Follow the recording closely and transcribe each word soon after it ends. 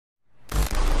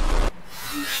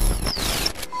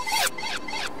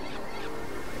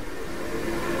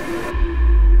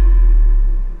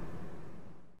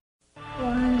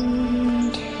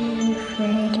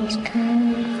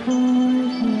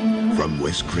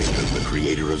Wes Craven, the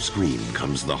creator of Scream,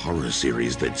 comes the horror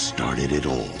series that started it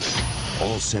all.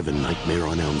 All 7 Nightmare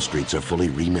on Elm Streets are fully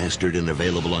remastered and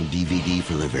available on DVD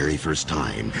for the very first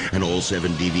time. And all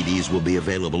 7 DVDs will be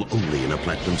available only in a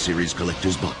Platinum Series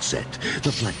Collector's Box Set.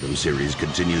 The Platinum Series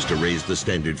continues to raise the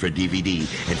standard for DVD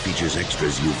and features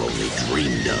extras you've only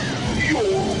dreamed of.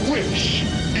 Your wish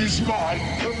is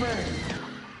my command.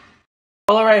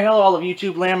 Alright, hello all of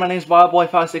YouTube land, my name is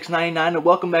BobBoy5699 and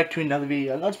welcome back to another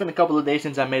video. I know it's been a couple of days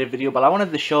since I made a video, but I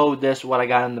wanted to show this what I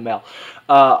got in the mail.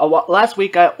 Last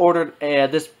week I ordered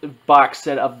this box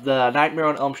set of the Nightmare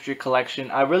on Elm Street collection.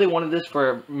 I really wanted this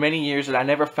for many years and I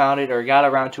never found it or got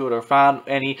around to it or found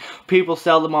any. People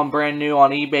sell them on brand new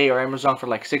on eBay or Amazon for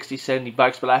like 60, 70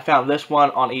 bucks, but I found this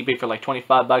one on eBay for like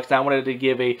 25 bucks. And I wanted to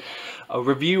give a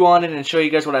review on it and show you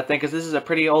guys what I think, because this is a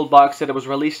pretty old box set. It was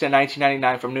released in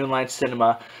 1999 from New Line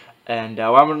Cinema, and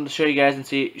I'm going to show you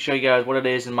guys what it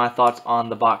is and my thoughts on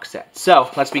the box set. So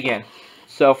let's begin.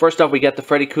 So first off, we got the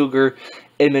Freddy Krueger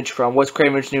image from Wes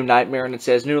Craven's New Nightmare, and it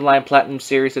says New Line Platinum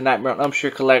Series, the Nightmare on Elm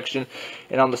Street collection,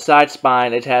 and on the side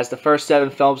spine it has the first 7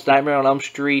 films: Nightmare on Elm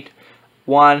Street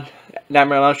 1,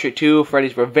 Nightmare on Elm Street 2,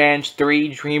 Freddy's Revenge 3,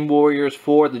 Dream Warriors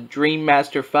 4, The Dream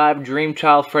Master 5, Dream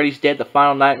Child, Freddy's Dead, The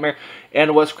Final Nightmare,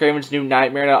 and Wes Craven's New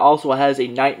Nightmare. And it also has a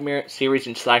Nightmare Series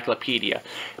Encyclopedia.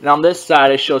 And on this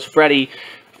side it shows Freddy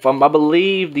from, I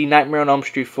believe, the Nightmare on Elm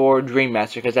Street 4 Dream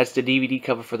Master, because that's the DVD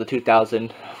cover for the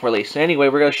 2000 release. So anyway,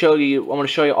 I'm going to show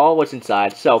you all what's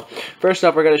inside. So first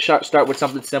off, we're going to start with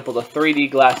something simple: the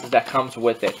 3D glasses that comes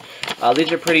with it.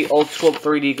 These are pretty old school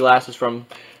 3D glasses from,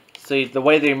 see, the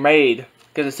way they're made,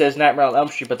 because it says Nightmare on Elm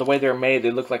Street, but the way they're made,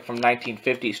 they look like from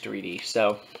 1950s 3D.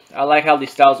 So I like how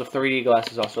these styles of 3D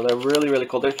glasses are. So they're really, really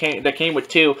cool. They came with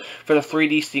 2 for the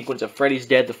 3D sequence of Freddy's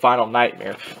Dead, The Final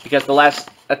Nightmare, because the last,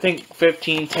 I think,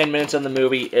 10 minutes of the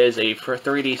movie is a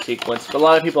 3D sequence. But a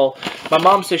lot of people, my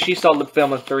mom says she saw the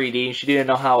film in 3D and she didn't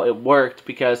know how it worked,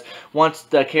 because once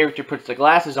the character puts the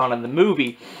glasses on in the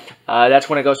movie, that's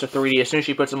when it goes to 3D. As soon as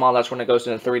she puts them on, that's when it goes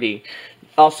into 3D.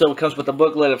 Also, it comes with a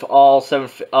booklet of all 7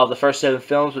 of the first 7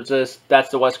 films, which is, that's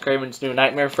the Wes Craven's New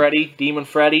Nightmare Freddy, Demon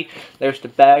Freddy. There's the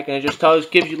back, and it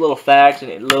just gives you little facts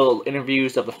and little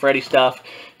interviews of the Freddy stuff.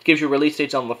 It gives you release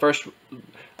dates on the first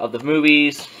of the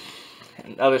movies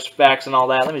and other facts and all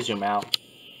that. Let me zoom out.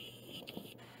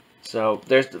 So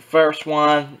there's the first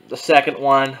one, the second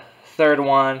one, third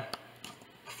one,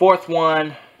 fourth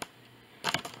one,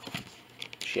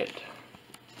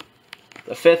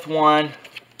 the 5th one,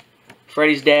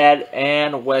 Freddy's Dad,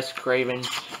 and Wes Craven's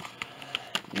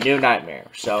New Nightmare.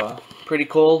 So pretty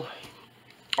cool.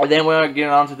 And then we're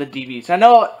getting on to the DVDs. I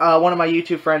know one of my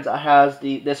YouTube friends has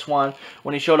this one.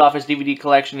 When he showed off his DVD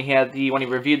collection, he had when he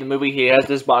reviewed the movie, he has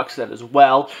this box set as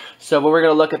well. So we're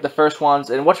going to look at the first ones.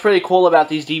 And what's really cool about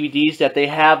these DVDs, that they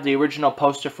have the original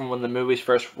poster from when the movies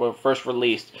were first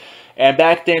released. And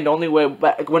back then, the only way,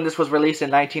 when this was released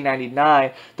in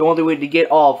 1999, the only way to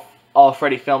get all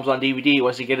Freddy films on DVD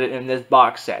was to get it in this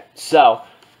box set. So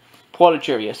quote of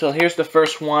trivia. So here's the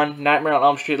first one, Nightmare on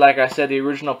Elm Street. Like I said, the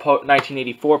original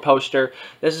 1984 poster.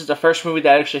 This is the first movie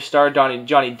that actually starred Johnny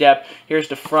Depp. Here's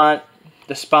the front,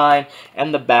 the spine,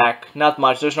 and the back. Not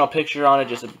much. There's no picture on it,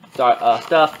 just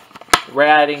stuff,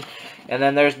 writing, and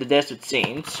then there's the disc with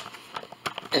scenes.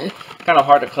 Kind of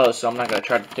hard to close, so I'm not going to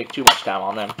try to take too much time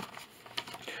on them.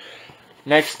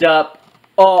 Next up.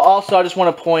 Oh, also, I just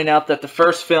want to point out that the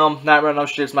first film, Nightmare on Elm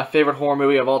Street, is my favorite horror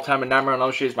movie of all time, and Nightmare on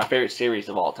Elm Street is my favorite series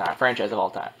of all time, franchise of all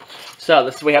time. So,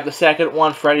 we have the second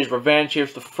one, Freddy's Revenge.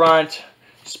 Here's the front,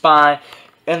 spine,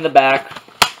 and the back.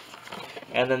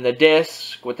 And then the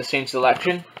disc with the scene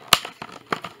selection.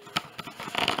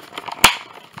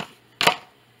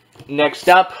 Next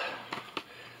up,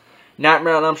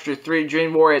 Nightmare on Elm Street 3,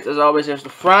 Dream Warriors. As always, there's the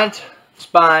front,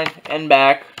 spine, and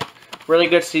back. Really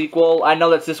good sequel. I know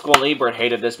that Siskel and Ebert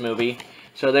hated this movie.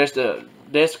 So there's the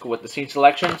disc with the scene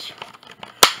selections.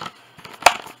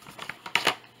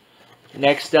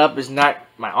 Next up is my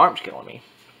arm's killing me.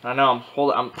 I know I'm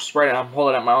holding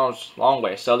up my arms long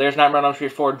way. So there's Nightmare on Elm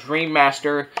Street 4, Dream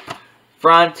Master,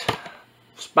 front,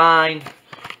 spine,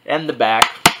 and the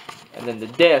back, and then the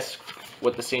disc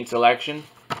with the scene selection.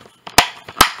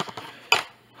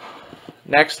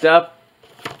 Next up,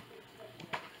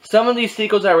 some of these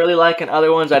sequels I really like and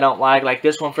other ones I don't like. Like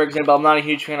this one, for example, I'm not a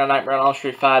huge fan of Nightmare on Elm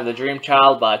Street 5, The Dream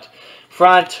Child, but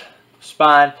front,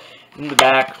 spine, and the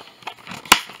back.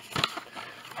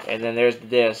 And then there's the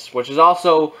disc, which is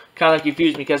also kind of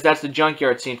confused me because that's the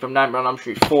junkyard scene from Nightmare on Elm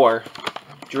Street 4,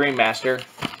 Dream Master.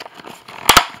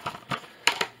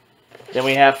 Then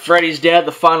we have Freddy's Dead,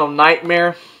 The Final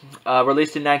Nightmare,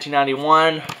 released in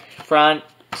 1991, front,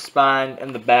 spine,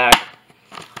 and the back.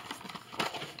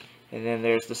 And then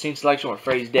there's the Scene Selection with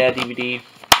Freddy's Dead DVD.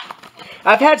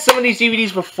 I've had some of these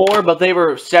DVDs before, but they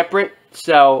were separate,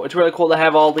 so it's really cool to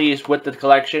have all these with the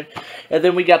collection. And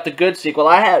then we got the good sequel.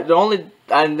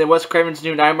 And then Wes Craven's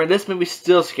New Nightmare. This movie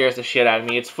still scares the shit out of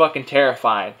me. It's fucking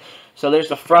terrifying. So there's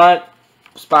the front,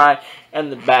 spine,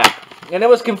 and the back. And it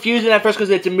was confusing at first because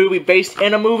it's a movie based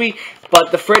in a movie,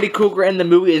 but the Freddy Krueger in the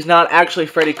movie is not actually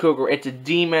Freddy Krueger. It's a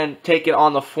demon taking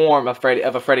on the form of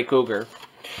a Freddy Krueger.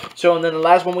 So, and then the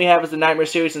last one we have is the Nightmare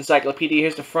Series Encyclopedia.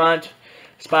 Here's the front,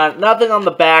 spine, nothing on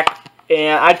the back.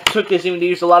 And I took this DVD,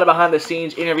 used a lot of behind the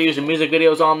scenes interviews and music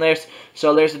videos on this.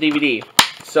 So there's the DVD.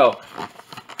 So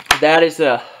that is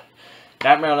the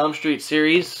Nightmare on Elm Street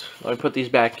series. Let me put these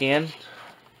back in.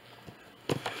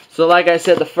 So like I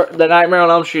said, the Nightmare on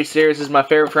Elm Street series is my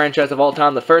favorite franchise of all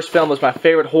time. The first film was my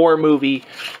favorite horror movie.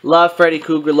 Love Freddy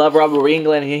Krueger, love Robert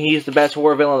Englund. He's the best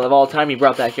horror villain of all time. He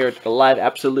brought that character to life.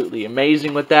 Absolutely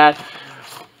amazing with that.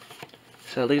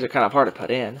 So these are kind of hard to put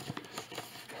in.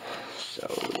 So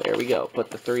there we go.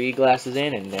 Put the 3 glasses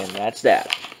in, and then that's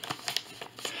that.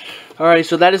 Alright,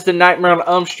 so that is the Nightmare on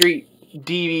Elm Street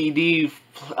DVD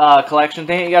collection.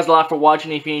 Thank you guys a lot for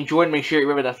watching. If you enjoyed, make sure you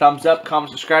give it a thumbs up,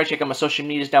 comment, subscribe, check out my social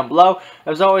medias down below.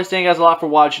 As always, thank you guys a lot for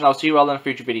watching. I'll see you all in a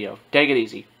future video. Take it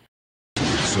easy.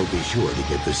 So be sure to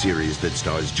get the series that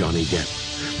stars Johnny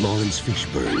Depp, Lawrence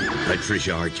Fishburne,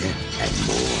 Patricia Arquette, and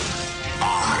more.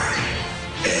 I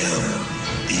am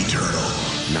eternal.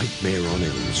 Nightmare on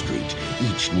Elm Street.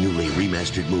 Each newly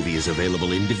remastered movie is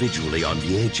available individually on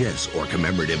VHS or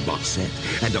commemorative box set,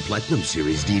 and a Platinum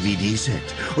Series DVD set.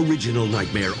 Original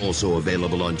Nightmare also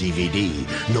available on DVD.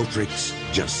 No tricks,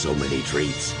 just so many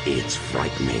treats. It's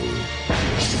frightening.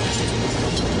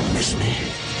 Miss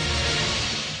me?